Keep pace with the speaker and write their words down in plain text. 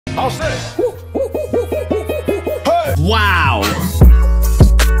All set. Wow.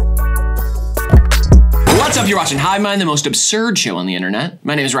 What's up? You're watching HIVEMIND, the most absurd show on the internet.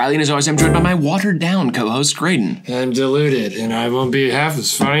 My name is Riley, and as always, I'm joined by my watered-down co-host, Graydon. I'm diluted, and I won't be half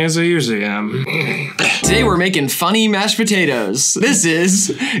as funny as I usually am. Today we're making funny mashed potatoes. This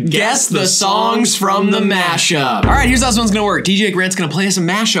is Guess the Songs from the Mashup. All right, here's how this one's gonna work. DJ Grant's gonna play us a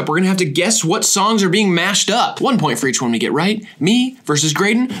mashup. We're gonna have to guess what songs are being mashed up. 1 point for each one we get right. Me versus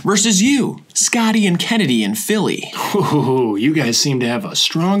Graydon versus you, Scotty and Kennedy in Philly. Ooh, you guys seem to have a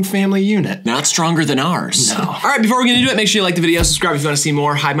strong family unit. Not stronger than ours. No. All right, before we get into it, make sure you like the video, subscribe if you want to see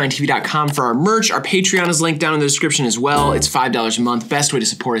more, HIVEMINDTV.com for our merch. Our Patreon is linked down in the description as well. It's $5 a month. Best way to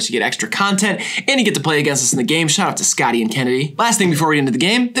support us. You get extra content, and you get to play against us in the game. Shout out to Scotty and Kennedy. Last thing before we get into the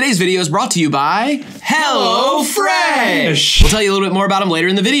game, today's video is brought to you by HelloFresh. We'll tell you a little bit more about them later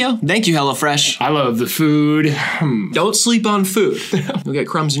in the video. Thank you, HelloFresh. I love the food. Don't sleep on food. You'll get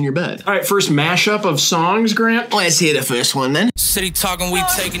crumbs in your bed. All right, first mashup of songs, Grant. Let's hear the first one then. City talking, we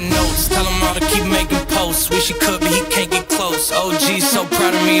taking notes. Tell him all to keep making posts. Wish he could, but he can't get close. OG so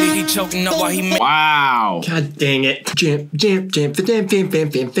proud of me that he choking up while he Wow. God dang it. Jump.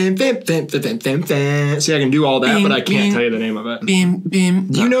 See, I can do all that, but I can't tell you the name of it. Do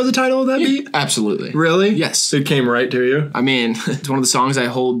you know the title of that beat? Absolutely. Really? Yes. It came right to you? I mean, it's one of the songs I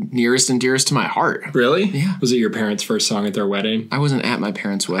hold nearest and dearest to my heart. Really? Yeah. Was it your parents' first song at their wedding? I wasn't at my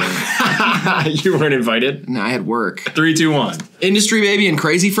parents' wedding. You weren't invited? No, I had work. 3, 2, 1. Industry Baby and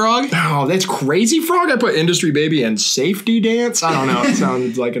Crazy Frog? Oh, that's Crazy Frog? I put Industry Baby and Safety Dance? I don't know. It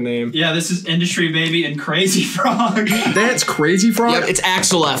sounded like a name. Yeah, this is Industry Baby and Crazy Frog. That's Crazy Frog? Yep, it's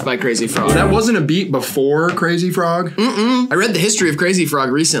Axel F by Crazy Frog. That wasn't a beat before Crazy Frog? I read the history of Crazy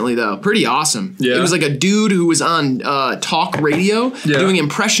Frog recently, though. Pretty awesome. Yeah. It was like a dude who was on talk radio doing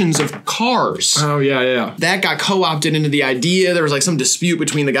impressions of cars. Oh, yeah. That got co-opted into the idea. There was like some dispute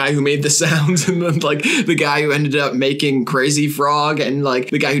between the guy who made the sounds and then like the guy who ended up making Crazy Frog, and like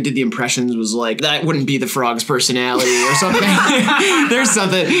the guy who did the impressions was like, that wouldn't be the frog's personality or something. There's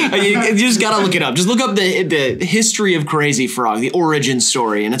something. You just gotta look it up. Just look up the history of Crazy Frog, the origin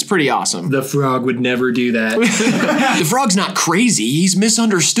story, and it's pretty awesome. The frog would never do that. The frog's not crazy. He's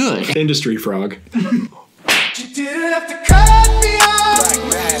misunderstood. Industry Frog. You didn't have to cut me off.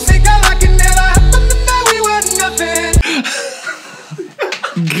 Think I like it never happened to me. We were nothing.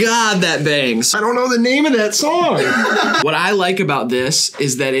 God, that bangs. I don't know the name of that song. What I like about this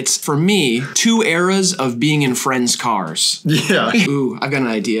is that it's, for me, 2 eras of being in friends' cars. Yeah. Ooh, I've got an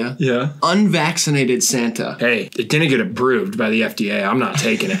idea. Yeah. Unvaccinated Santa. Hey, it didn't get approved by the FDA. I'm not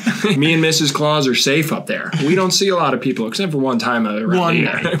taking it. Me and Mrs. Claus are safe up there. We don't see a lot of people, except for one time around One here.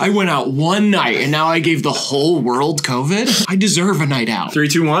 night. I went out one night, and now I gave the whole world COVID? I deserve a night out. 3,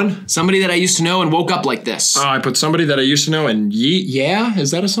 2, 1. Somebody that I used to know and woke up like this. I put somebody that I used to know and Yeet. Yeah?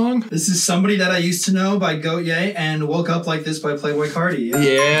 Is that a song? This is Somebody That I Used to Know by Goat Ye and Woke Up Like This by Playboy Cardi.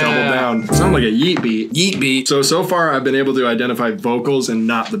 Yeah. Double down. Sound like a Yeet beat. Yeet beat. So far I've been able to identify vocals and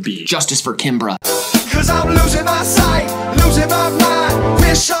not the beat. Justice for Kimbra. Cause I'm losing my sight, losing my mind.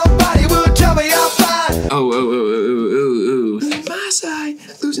 Wish somebody would tell me I'm fine. Ooh. My side,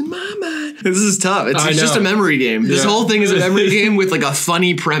 losing my mind. This is tough. It's just a memory game. This whole thing is a memory game with like a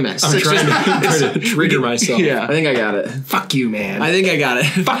funny premise. I'm trying to trigger myself. Yeah, I think I got it. Fuck you, man. I think I got it.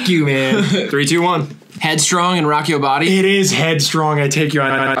 Fuck you, man. 3, 2, 1. Headstrong and Rock Your Body. It is Headstrong. I take you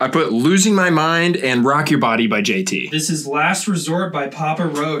on. I put Losing My Mind and Rock Your Body by JT. This is Last Resort by Papa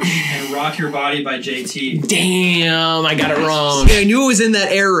Roach and Rock Your Body by JT. Damn, I got it wrong. Yeah, I knew it was in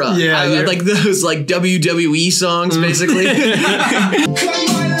that era. Yeah, I like those like WWE songs, basically.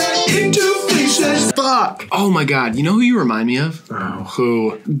 Fuck. Oh my god, you know who you remind me of? Oh,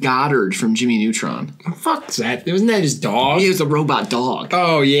 who? Goddard from Jimmy Neutron. Fuck's that? Wasn't that his dog? He was a robot dog.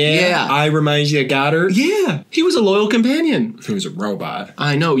 Oh, yeah? Yeah. I remind you of Goddard? Yeah, he was a loyal companion. He was a robot.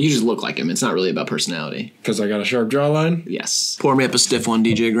 I know, you just look like him. It's not really about personality. Because I got a sharp jawline? Yes. Pour me up a stiff one,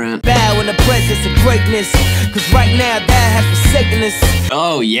 DJ Grant. Bow in the presence of greatness, cause right now that has forsaken us.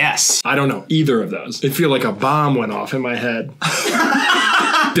 Oh, yes. I don't know either of those. They feel like a bomb went off in my head.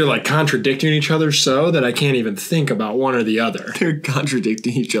 They're like contradicting each other so that I can't even think about one or the other. They're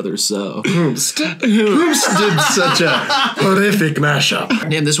contradicting each other so. Whomst did such a horrific mashup.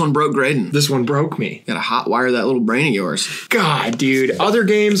 Damn, this one broke Graydon. This one broke me. Gotta hot wire that little brain of yours. God, dude. Other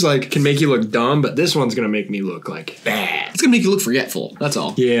games like can make you look dumb, but this one's gonna make me look like bad. It's gonna make you look forgetful, that's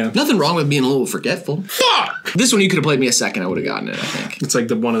all. Yeah. Nothing wrong with being a little forgetful. Fuck! This one you could have played me a second, I would have gotten it, I think. It's like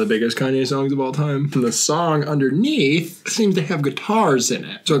one of the biggest Kanye songs of all time. And the song underneath seems to have guitars in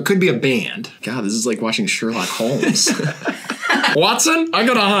it. So it could be a band. God, this is like watching Sherlock Holmes. Watson, I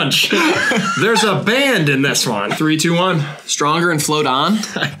got a hunch. There's a band in this one. 3, 2, 1. Stronger and Float On.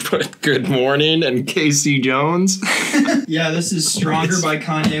 I put Good Morning and Casey Jones. Yeah, this is Stronger by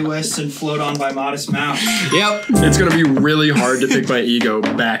Kanye West and Float On by Modest Mouse. Yep. It's gonna be really hard to pick my ego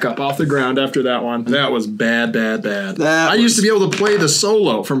back up off the ground after that one. That was bad. I used to be able to play the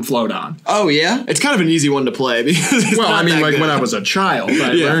solo from Float On. Oh yeah? It's kind of an easy one to play because it's Well, not I mean, that like good. when I was a child,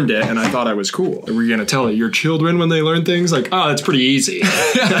 I learned it and I thought I was cool. Were you gonna tell your children when they learn things like, oh, it's pretty easy?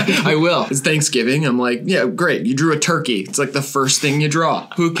 I will. It's Thanksgiving. I'm like, yeah, great. You drew a turkey. It's like the first thing you draw.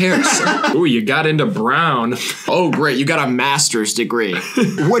 Who cares? Ooh, you got into brown. Oh, great. You got a master's degree.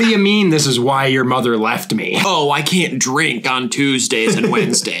 What do you mean this is why your mother left me? Oh, I can't drink on Tuesdays and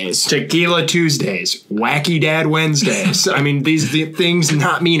Wednesdays. Tequila Tuesdays, Wacky Dad Wednesdays. I mean, these things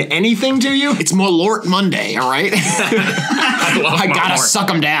not mean anything to you? It's Malort Monday, all right? I gotta suck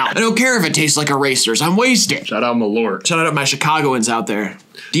them down. I don't care if it tastes like erasers. I'm wasted. Shout out Malort. Shout out my Chicagoans out there.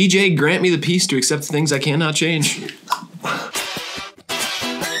 DJ, grant me the peace to accept the things I cannot change.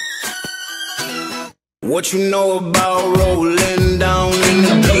 What you know about rolling down in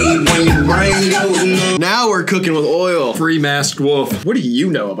the deep when your brain goes numb? Now we're cooking with oil. Free Masked Wolf. What do you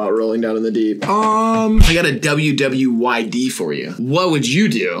know about rolling down in the deep? I got a WWYD for you. What would you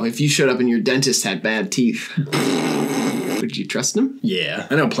do if you showed up and your dentist had bad teeth? Would you trust him? Yeah,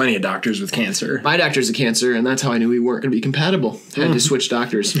 I know plenty of doctors with cancer. My doctor's a cancer, and that's how I knew we weren't going to be compatible. Had to switch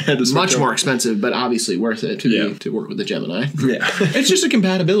doctors. Much more expensive, but obviously worth it to work with the Gemini. Yeah. It's just a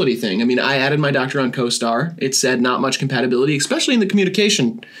compatibility thing. I mean, I added my doctor on CoStar. It said not much compatibility, especially in the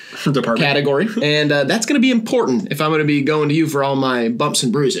communication Department category. And that's going to be important if I'm going to be going to you for all my bumps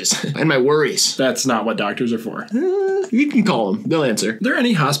and bruises and my worries. That's not what doctors are for. You can call them. They'll answer. Are there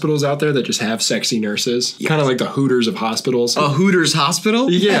any hospitals out there that just have sexy nurses? Yes. Kind of like the Hooters of hospitals. A Hooters hospital?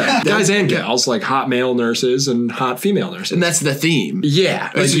 Yeah. Guys and gals, like hot male nurses and hot female nurses. And that's the theme.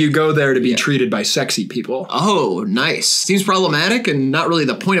 Yeah. Like you go there to be treated by sexy people. Oh, nice. Seems problematic and not really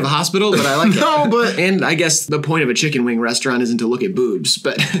the point of a hospital, but I like it. No, but... And I guess the point of a chicken wing restaurant isn't to look at boobs,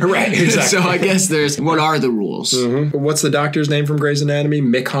 but... Right, exactly. So I guess what are the rules? Mm-hmm. What's the doctor's name from Grey's Anatomy?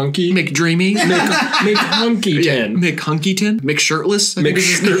 McHunky? McDreamy? McHunkyton. Yeah, McHunkyton? McShirtless?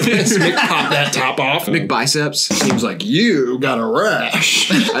 McShirtless. Pop that top off. McBiceps? Seems like you got a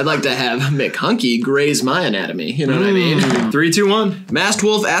rash. I'd like to have McHunky graze my anatomy. You know what I mean? 3, 2, 1. Masked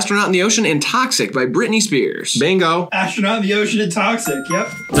Wolf, Astronaut in the Ocean, and Toxic by Britney Spears. Bingo. Astronaut in the Ocean and Toxic, yep.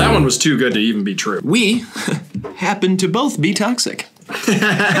 That one was too good to even be true. We happen to both be toxic.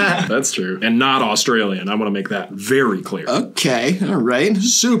 That's true. And not Australian. I want to make that very clear. Okay, all right.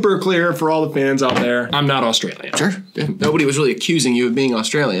 Super clear for all the fans out there. I'm not Australian. Sure. Yeah. Nobody was really accusing you of being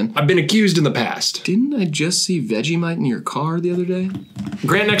Australian. I've been accused in the past. Didn't I just see Vegemite in your car the other day?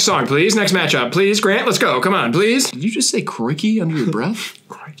 Grant, next song, please. Next matchup, please. Grant, let's go. Come on, please. Did you just say crikey under your breath?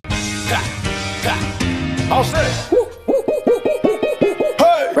 All set.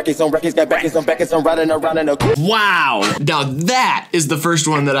 Records on records, got records on records, I'm riding around in a coupe. Wow. Now that is the first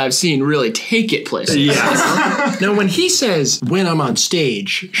one that I've seen really take it places. Yeah. Now, when he says, when I'm on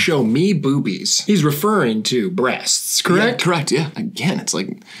stage, show me boobies, he's referring to breasts, correct? Yeah, correct, yeah. Again, it's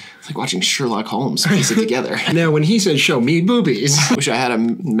like watching Sherlock Holmes piece it together. Now, when he says, show me boobies. Wish I had a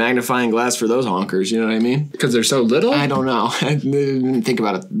magnifying glass for those honkers, you know what I mean? Because they're so little? I don't know. I didn't think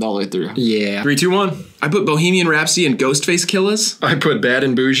about it all the way through. Yeah. 3, 2, 1. I put Bohemian Rhapsody and Ghostface Killers. I put Bad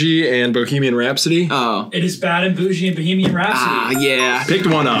and Bougie and Bohemian Rhapsody. Oh. It is Bad and Bougie and Bohemian Rhapsody. Yeah. Picked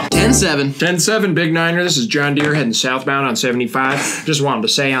one up. 10-7. 10-7, Big Niner. This is John Deere heading southbound on 75. Just wanted to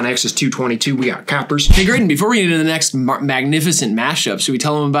say on X's 222, we got coppers. Hey, Graydon, before we get into the next magnificent mashup, should we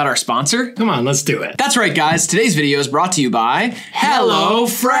tell them about our sponsor? Come on, let's do it. That's right, guys. Today's video is brought to you by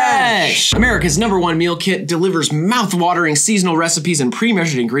HelloFresh. America's #1 meal kit delivers mouth-watering seasonal recipes and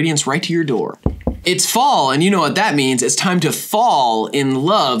pre-measured ingredients right to your door. It's fall, and you know what that means. It's time to fall in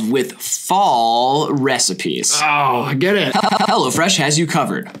love with fall recipes. Oh, I get it. HelloFresh has you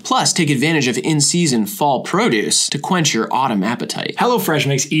covered. Plus, take advantage of in-season fall produce to quench your autumn appetite. HelloFresh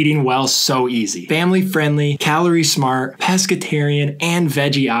makes eating well so easy. Family-friendly, calorie-smart, pescatarian, and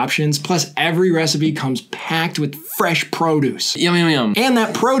veggie options. Plus, every recipe comes packed with fresh produce. Yum, yum, yum. And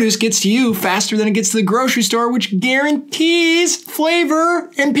that produce gets to you faster than it gets to the grocery store, which guarantees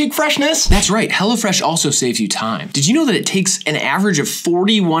flavor and peak freshness. That's right. HelloFresh HelloFresh also saves you time. Did you know that it takes an average of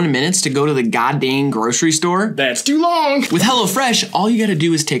 41 minutes to go to the goddamn grocery store? That's too long. With HelloFresh, all you gotta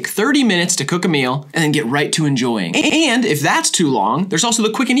do is take 30 minutes to cook a meal and then get right to enjoying. And if that's too long, there's also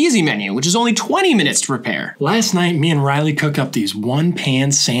the quick and easy menu, which is only 20 minutes to prepare. Last night, me and Riley cooked up these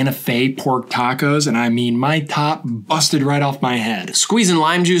one-pan Santa Fe pork tacos, and I mean, my top busted right off my head. Squeezing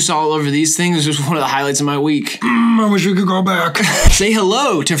lime juice all over these things is just one of the highlights of my week. I wish we could go back. Say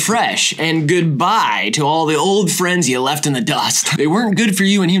hello to Fresh and goodbye to all the old friends you left in the dust. They weren't good for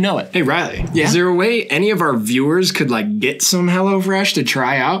you and you know it. Hey, Riley. Yeah? Is there a way any of our viewers could, like, get some HelloFresh to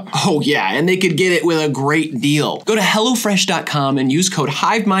try out? Oh yeah, and they could get it with a great deal. Go to HelloFresh.com and use code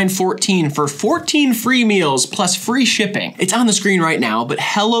HIVEMIND14 for 14 free meals plus free shipping. It's on the screen right now, but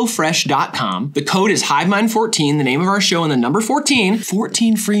HelloFresh.com. The code is HIVEMIND14, the name of our show, and the number 14.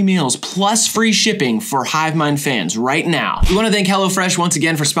 14 free meals plus free shipping for HiveMind fans right now. We want to thank HelloFresh once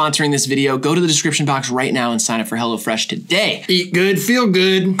again for sponsoring this video. Go to the description box right now and sign up for HelloFresh today. Eat good, feel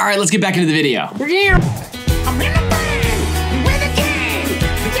good. All right, let's get back into the video. I'm in the band with a gang. You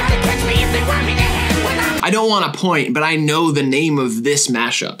gotta catch me if they want me to hang when I'm I don't want to point, but I know the name of this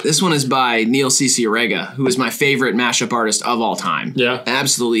mashup. This one is by Neil Cicerega, who is my favorite mashup artist of all time. Yeah.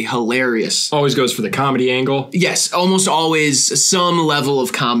 Absolutely hilarious. Always goes for the comedy angle. Yes, almost always some level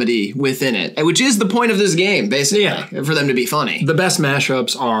of comedy within it, which is the point of this game, basically, for them to be funny. The best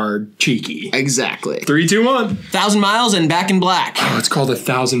mashups are cheeky. Exactly. 3, 2, 1. 1,000 Miles and Back in Black. Oh, it's called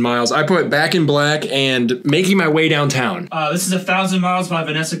 1,000 Miles. I put Back in Black and Making My Way Downtown. This is 1,000 Miles by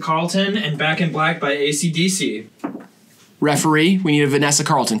Vanessa Carlton and Back in Black by AC/DC. Referee, we need a Vanessa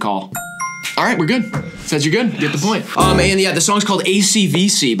Carlton call. All right, we're good. Says you're good. Get the point. And yeah, the song's called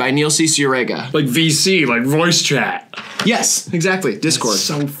ACVC by Neil Cicerega. Like VC, like voice chat. Yes, exactly. Discord. That's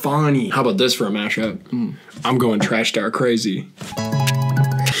so funny. How about this for a mashup? I'm going Trash Star Crazy.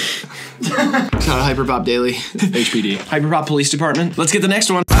 Shout out Hyperpop Daily. HPD. Hyperpop Police Department. Let's get the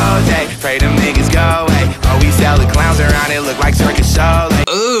next one. All day, pray them niggas go away. Oh, we sell the clowns around, it look like circus show.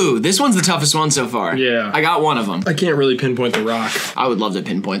 Ooh, this one's the toughest one so far. Yeah. I got one of them. I can't really pinpoint The Rock. I would love to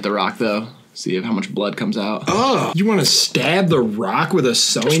pinpoint The Rock, though. See how much blood comes out. Oh, you want to stab The Rock with a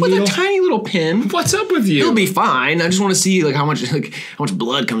sewing Just with needle? a tiny little pin. What's up with you? He'll be fine. I just want to see how much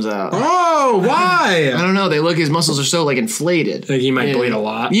blood comes out. Oh, why? I don't know. They look, his muscles are so inflated. Like he might bleed a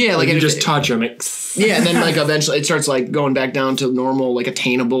lot. Yeah, like you if just touch him. Yeah, and then eventually it starts going back down to normal,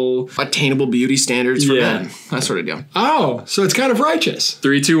 attainable beauty standards for men. That sort of deal. Oh, so it's kind of righteous.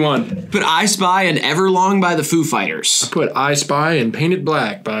 3, 2, 1. Put I Spy and Everlong by the Foo Fighters. Put I Spy and Paint It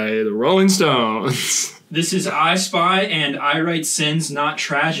Black by the Rolling Stones. This is I Spy and I Write Sins, Not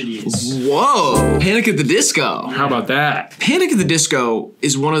Tragedies. Whoa! Panic at the Disco. How about that? Panic at the Disco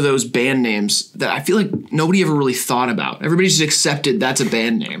is one of those band names that I feel like nobody ever really thought about. Everybody just accepted that's a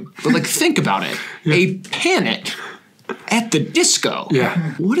band name. But think about it. A panic at the disco.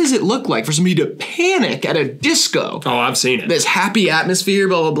 Yeah. What does it look like for somebody to panic at a disco? Oh, I've seen it. This happy atmosphere,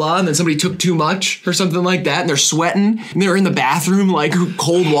 blah, blah, blah, and then somebody took too much or something like that, and they're sweating, and they're in the bathroom,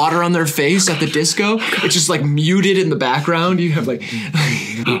 cold water on their face at the disco. It's just, muted in the background. You have,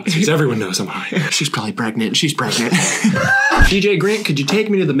 everyone knows I'm high. She's probably pregnant. She's pregnant. DJ Grant, could you take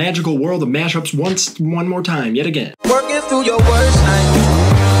me to the magical world of mashups one more time, yet again? Working through your worst night.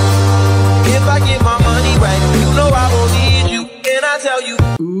 If I get my money right, you know I won't need you. And I tell you,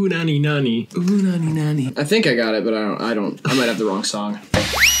 Ooh, nanny, nanny. Ooh, nanny, nanny. I think I got it, but I might have the wrong song.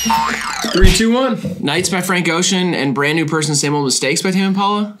 3, 2, 1. Nights by Frank Ocean and Brand New Person, Same Old Mistakes by Tame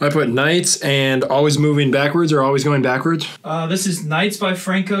Impala. I put Nights and Always Moving Backwards or Always Going Backwards. This is Nights by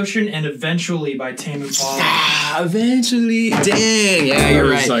Frank Ocean and Eventually by Tame Impala. Eventually. Dang. Yeah, you're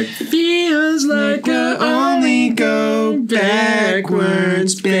right. Feels like I only go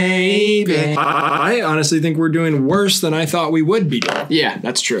backwards, baby. I honestly think we're doing worse than I thought we would be doing. Yeah,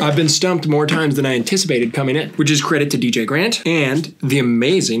 that's true. I've been stumped more times than I anticipated coming in, which is credit to DJ Grant and the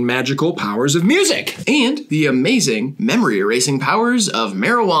amazing magical powers of music. And the amazing memory erasing powers of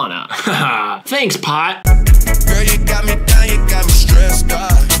marijuana. Thanks, Pot. Girl, you got me down, you got me stressed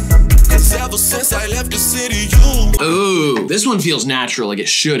out. 'Cause ever since I left the city, you. Ooh, this one feels natural, like it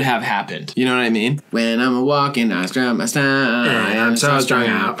should have happened. You know what I mean? When I'm walking, I strap my style. I am so strung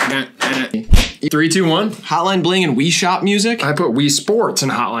out. 3, 2, 1. Hotline Bling and Wii Shop music. I put Wii Sports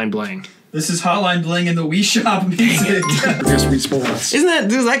and Hotline Bling. This is Hotline Bling and the Wii Shop music. Yes, Wii Sports.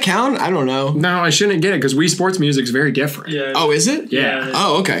 Does that count? I don't know. No, I shouldn't get it because Wii Sports music's very different. Yeah. Oh, is it? Yeah.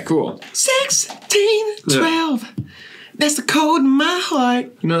 Oh, okay, cool. 16, 12. That's the code in my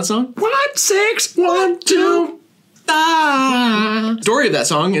heart. You know that song? 1, 6, 1, 2. Story of that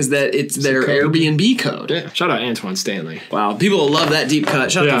song is that it's their Airbnb code. Yeah. Shout out Antoine Stanley. Wow, people will love that deep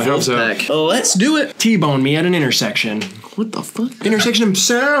cut. Shout out to Wolfpack. So. Let's do it. T-bone me at an intersection. What the fuck? Intersection of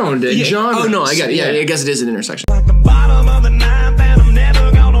sound and genre. Oh no, I got it. Yeah, I guess it is an intersection. At the bottom of the ninth, and I'm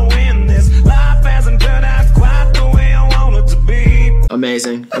never gonna win this. Life hasn't turned out quite the way I want it to be.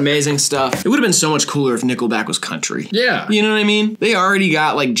 Amazing. Amazing stuff. It would have been so much cooler if Nickelback was country. Yeah. You know what I mean? They already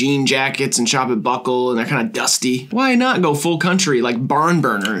got like jean jackets and Shop at Buckle and they're kind of dusty. Why not go full country like Barn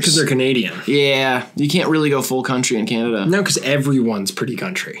Burners? Because they're Canadian. Yeah. You can't really go full country in Canada. No, because everyone's pretty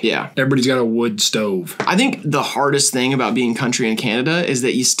country. Yeah. Everybody's got a wood stove. I think the hardest thing about being country in Canada is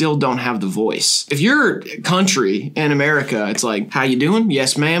that you still don't have the voice. If you're country in America, it's like, how you doing?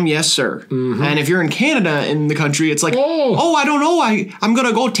 Yes, ma'am. Yes, sir. Mm-hmm. And if you're in Canada in the country, it's like, oh, I don't know. I'm going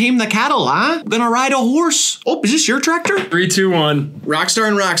to go tame the cattle, huh? I'm going to ride a horse. Oh, is this your tractor? 3, 2, 1. Rockstar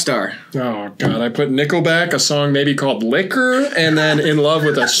and Rockstar. Oh, God. I put Nickelback, a song maybe called Liquor, and then In Love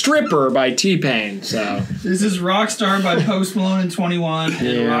with a Stripper by T-Pain. So This is Rockstar by Post Malone and 21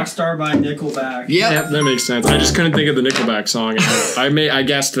 and Rockstar by Nickelback. Yep. that makes sense. I just couldn't think of the Nickelback song. I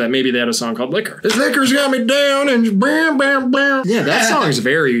guessed that maybe they had a song called Liquor. This liquor's got me down and bam, bam, bam. Yeah, that song's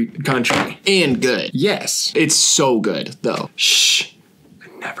very country. And good. Yes. It's so good, though. Shh. I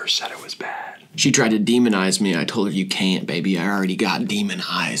never said it was bad. She tried to demonize me. I told her, you can't, baby. I already got demon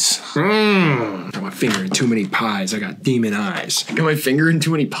eyes. Got my finger in too many pies. I got demon eyes. Got my finger in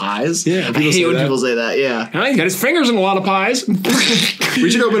too many pies? Yeah, I hate when people say that, yeah. He's got his fingers in a lot of pies.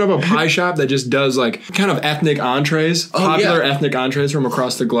 We should open up a pie shop that just does like kind of ethnic entrees. Popular ethnic entrees from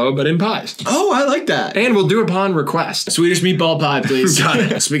across the globe, but in pies. Oh, I like that. And we'll do it upon request. Swedish meatball pie, please. Got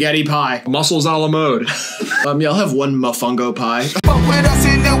it. Spaghetti pie. Mussels a la mode. Yeah, I'll have one mofongo pie. Fuck with us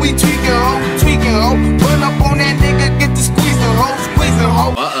and then we tweaking, ho, tweaking, ho. Pull up on that nigga, get the squeezing, ho, squeezing,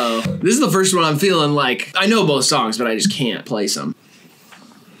 ho. Uh-oh. This is the first one I'm feeling like, I know both songs, but I just can't play some.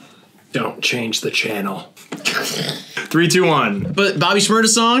 Don't change the channel. 3, 2, 1. But Bobby Shmurda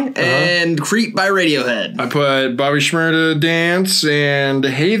song and Creep by Radiohead. I put Bobby Shmurda Dance and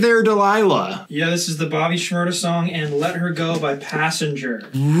Hey There Delilah. Yeah, this is the Bobby Shmurda song and Let Her Go by Passenger.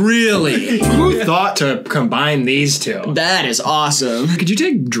 Really? Who thought to combine these two? That is awesome. Could you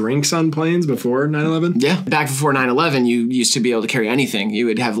take drinks on planes before 9/11? Yeah. Back before 9/11, you used to be able to carry anything. You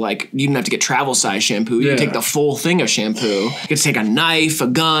would have like, you didn't have to get travel size shampoo. You could take the full thing of shampoo. You could take a knife, a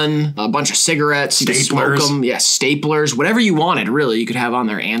gun, a bunch of cigarettes. You could smoke them. Yeah, staplers, whatever you wanted, really. You could have on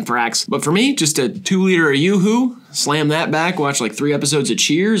there anthrax. But for me, just a 2-liter of Yoo-Hoo, slam that back, watch like 3 episodes of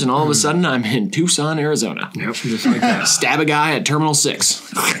Cheers, and all of a sudden I'm in Tucson, Arizona. Yep, just like that. Stab a guy at Terminal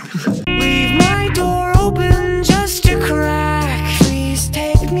 6. Leave my door open just a crack. Please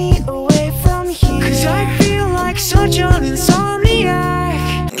take me away from here. Cause I feel like such an insomniac.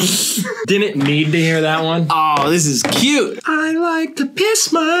 Didn't need to hear that one. Oh, this is cute. I like to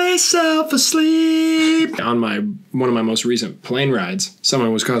piss myself asleep. On one of my most recent plane rides,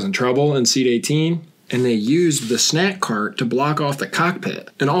 someone was causing trouble in seat 18. And they used the snack cart to block off the cockpit.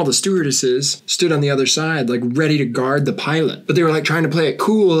 And all the stewardesses stood on the other side, like ready to guard the pilot. But they were like trying to play it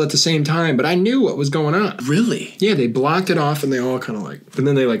cool at the same time. But I knew what was going on. Really? Yeah, they blocked it off and they all kind of like, and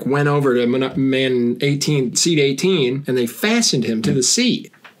then they like went over to man 18, seat 18, and they fastened him to the seat.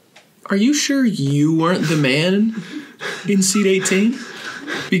 Are you sure you weren't the man in seat 18?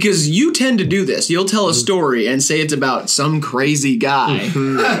 Because you tend to do this. You'll tell a story and say it's about some crazy guy.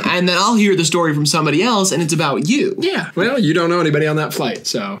 And then I'll hear the story from somebody else and it's about you. Yeah. Well, you don't know anybody on that flight.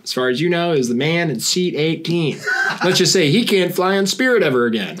 So as far as you know, is the man in seat 18. Let's just say he can't fly on Spirit ever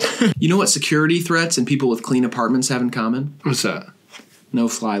again. You know what security threats and people with clean apartments have in common? What's that? No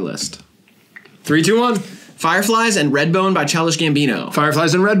fly list. 3, 2, 1. Fireflies and Redbone by Childish Gambino.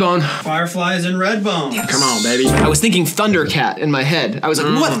 Fireflies and Redbone. Fireflies and Redbone. Yes. Come on, baby. I was thinking Thundercat in my head. I was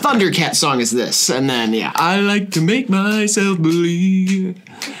like, what Thundercat song is this? And then, yeah. I like to make myself believe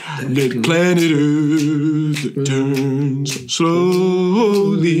that planet Earth turns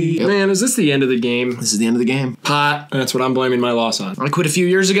slowly. Man, is this the end of the game? This is the end of the game. Pot. That's what I'm blaming my loss on. I quit a few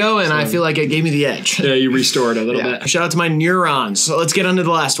years ago, and I feel like it gave me the edge. Yeah, you restored a little bit. Shout out to my neurons. So let's get on to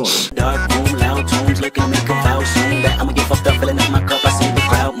the last one. Dark room, loud tones, looking to make a foul soon. That I'ma get fucked up, filling up my cup. I see the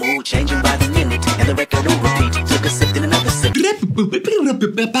crowd mood changing by the minute, and the record will repeat. Took a sip, then another sip.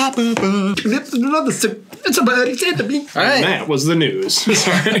 Another sip. It's a buddy. All right. That was the news.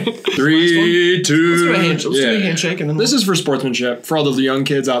 Sorry. 3, 2. Let's do a handshake. Let's do a handshake. And then this is for sportsmanship. For all of the young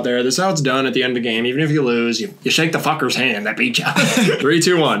kids out there, this is how it's done at the end of the game. Even if you lose, you shake the fucker's hand that beat you. 3,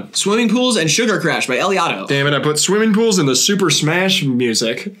 2, 1. Swimming Pools and Sugar Crash by Eliotto. Damn it, I put swimming pools in the Super Smash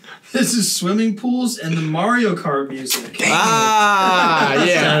music. This is Swimming Pools and the Mario Kart music. Ah,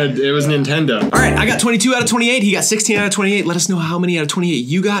 yeah. it was Nintendo. All right, I got 22 out of 28. He got 16 out of 28. Let us know how many out of 28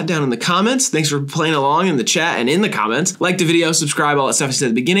 you got down in the comments. Thanks for playing along in the chat and in the comments. Like the video, subscribe, all that stuff I said at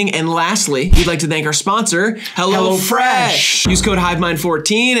the beginning. And lastly, we'd like to thank our sponsor, HelloFresh. Use code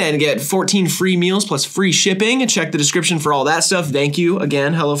HIVEMIND14 and get 14 free meals plus free shipping. Check the description for all that stuff. Thank you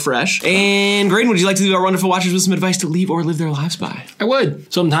again, HelloFresh. And Graydon, would you like to leave our wonderful watchers with some advice to leave or live their lives by? I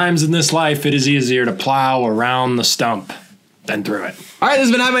would. Sometimes in this life, it is easier to plow around the stump than through it. All right, this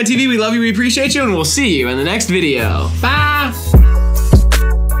has been HIVEMIND TV. We love you, we appreciate you, and we'll see you in the next video. Bye!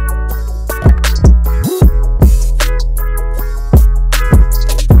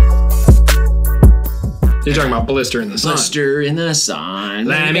 You're talking about Blister in the Sun. Blister in the sun.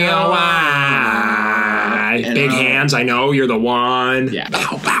 Let me go wide. Big hands, I know you're the one. Yeah.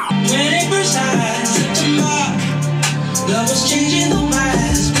 Bow, bow. When it first started to mark, love was changing the